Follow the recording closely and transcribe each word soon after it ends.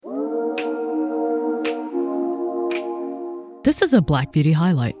This is a Black Beauty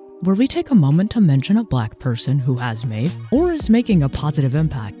Highlight, where we take a moment to mention a Black person who has made or is making a positive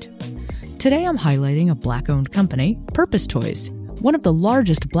impact. Today I'm highlighting a Black-owned company, Purpose Toys, one of the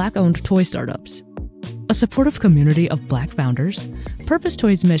largest Black-owned toy startups. A supportive community of Black founders, Purpose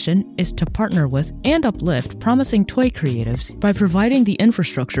Toys' mission is to partner with and uplift promising toy creatives by providing the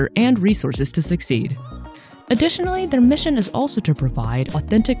infrastructure and resources to succeed. Additionally, their mission is also to provide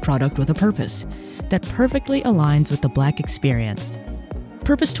authentic product with a purpose that perfectly aligns with the Black experience.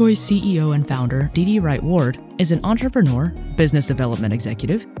 Purpose Toys CEO and founder Dee Wright Ward is an entrepreneur, business development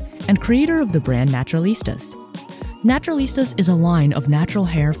executive, and creator of the brand Naturalistas. Naturalistas is a line of natural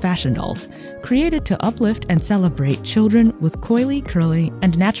hair fashion dolls created to uplift and celebrate children with coily, curly,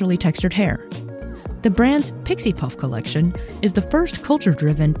 and naturally textured hair. The brand's Pixie Puff collection is the first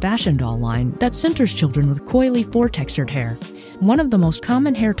culture-driven fashion doll line that centers children with coily, four-textured hair, one of the most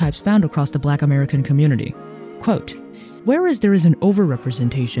common hair types found across the Black American community. Quote, "Whereas there is an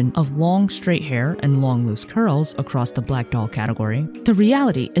overrepresentation of long, straight hair and long, loose curls across the Black doll category, the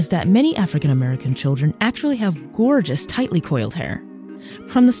reality is that many African American children actually have gorgeous, tightly coiled hair.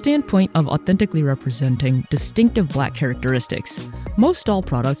 From the standpoint of authentically representing distinctive Black characteristics, most doll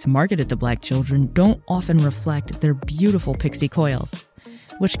products marketed to Black children don't often reflect their beautiful pixie coils,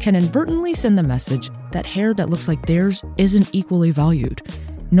 which can inadvertently send the message that hair that looks like theirs isn't equally valued,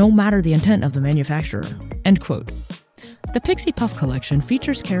 no matter the intent of the manufacturer." End quote. The Pixie Puff collection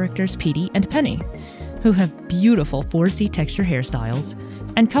features characters Petey and Penny, who have beautiful 4C texture hairstyles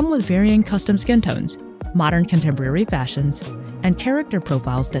and come with varying custom skin tones, modern contemporary fashions, and character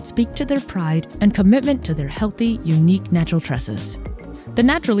profiles that speak to their pride and commitment to their healthy, unique natural tresses. The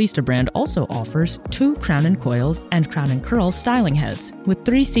Naturalista brand also offers 2 crown and coils and crown and curl styling heads with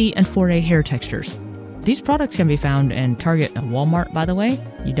 3C and 4A hair textures. These products can be found in Target and Walmart, by the way.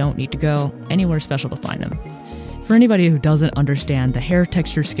 You don't need to go anywhere special to find them. For anybody who doesn't understand the hair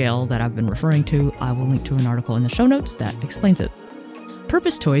texture scale that I've been referring to, I will link to an article in the show notes that explains it.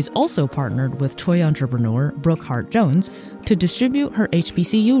 Purpose Toys also partnered with toy entrepreneur Brooke Hart-Jones to distribute her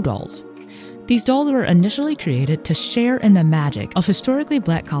HBCU dolls. These dolls were initially created to share in the magic of historically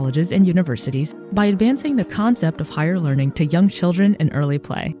Black colleges and universities by advancing the concept of higher learning to young children in early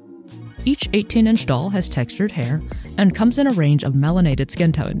play. Each 18-inch doll has textured hair and comes in a range of melanated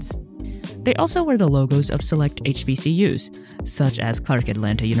skin tones. They also wear the logos of select HBCUs, such as Clark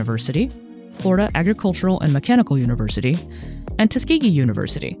Atlanta University, Florida Agricultural and Mechanical University, and Tuskegee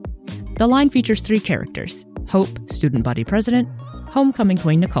University. The line features 3 characters: Hope, student body president, homecoming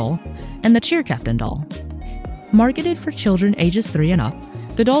queen Nicole, and the cheer captain doll. Marketed for children ages 3 and up,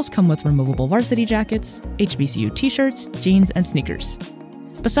 the dolls come with removable varsity jackets, HBCU t-shirts, jeans, and sneakers.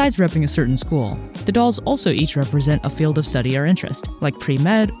 Besides repping a certain school, the dolls also each represent a field of study or interest, like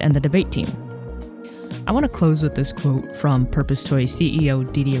pre-med and the debate team. I want to close with this quote from Purpose Toys CEO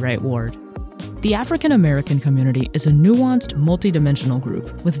Dee Wright Ward. "The African American community is a nuanced, multidimensional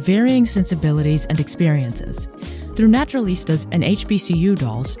group with varying sensibilities and experiences. Through Naturalistas and HBCU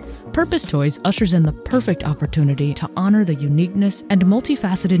dolls, Purpose Toys ushers in the perfect opportunity to honor the uniqueness and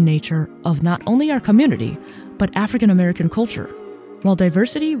multifaceted nature of not only our community, but African American culture. While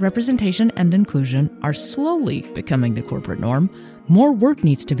diversity, representation, and inclusion are slowly becoming the corporate norm, more work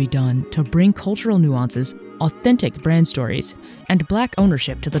needs to be done to bring cultural nuances, authentic brand stories, and Black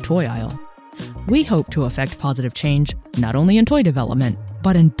ownership to the toy aisle. We hope to affect positive change, not only in toy development,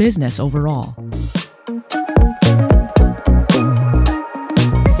 but in business overall."